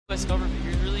US government.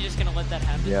 You're really just gonna let that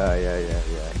happen? Yeah.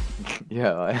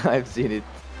 Yeah, I've seen it.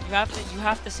 You have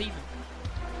to save him.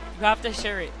 You have to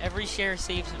share it. Every share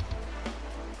saves him.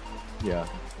 Yeah.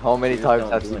 How many Just times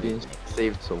don't has do he been anything.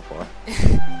 saved so far?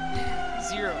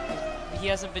 0. He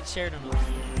hasn't been shared enough.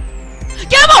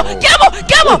 Gamma! Gamma!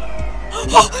 Gamma!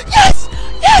 Oh, yes!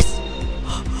 Yes!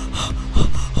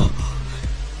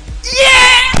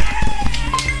 Yeah!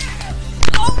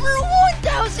 Over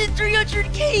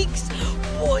 1,300 cakes!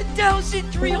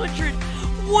 1,300!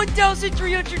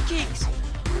 1,300 cakes!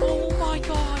 Oh my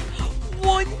god!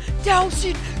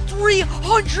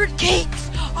 1,300 cakes!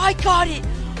 I got it!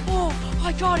 Oh,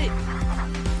 I got it!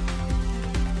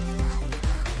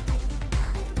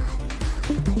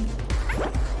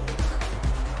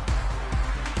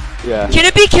 Yeah. Can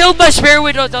it be killed by Spare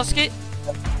Widow Dusket?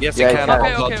 Yes, Yeah, it it can. can.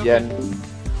 Okay, I'll okay, block okay. you. Yeah.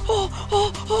 Oh,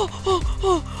 oh, oh, oh,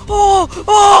 oh, oh,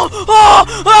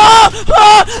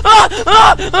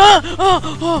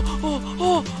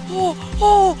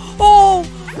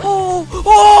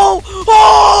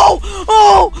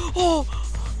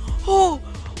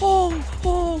 oh,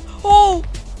 oh, oh,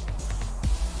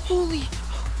 holy.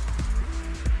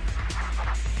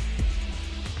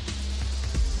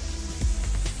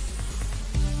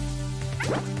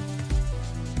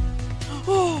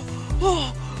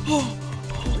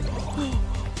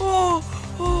 Oh,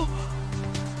 oh,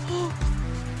 oh.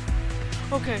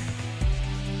 Okay.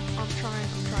 I'm trying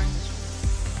this one.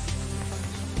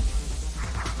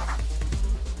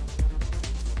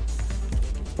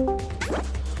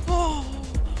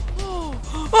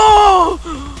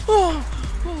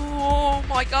 Oh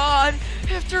my god!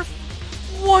 After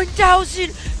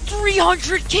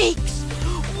 1,300 cakes!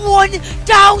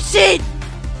 1,000!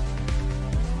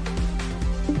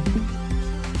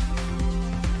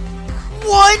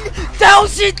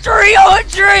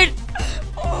 $1,300!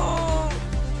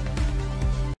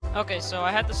 Okay, so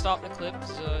I had to stop the clip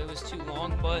because it was too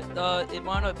long, but it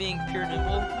wound up being pure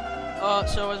nimble.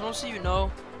 So as most of you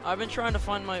know, I've been trying to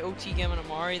find my OT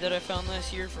Nymaurae that I found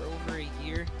last year for over a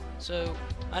year. So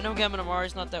I know Nymaurae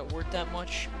is not that worth that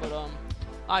much, but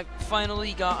I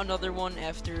finally got another one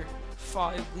after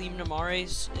 5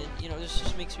 Nymauraes, and you know, this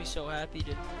just makes me so happy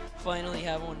to finally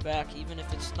have one back, even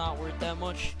if it's not worth that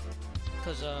much.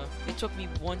 Because it took me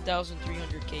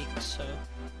 1,300 cakes, so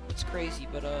it's crazy,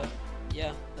 but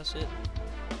yeah, that's it.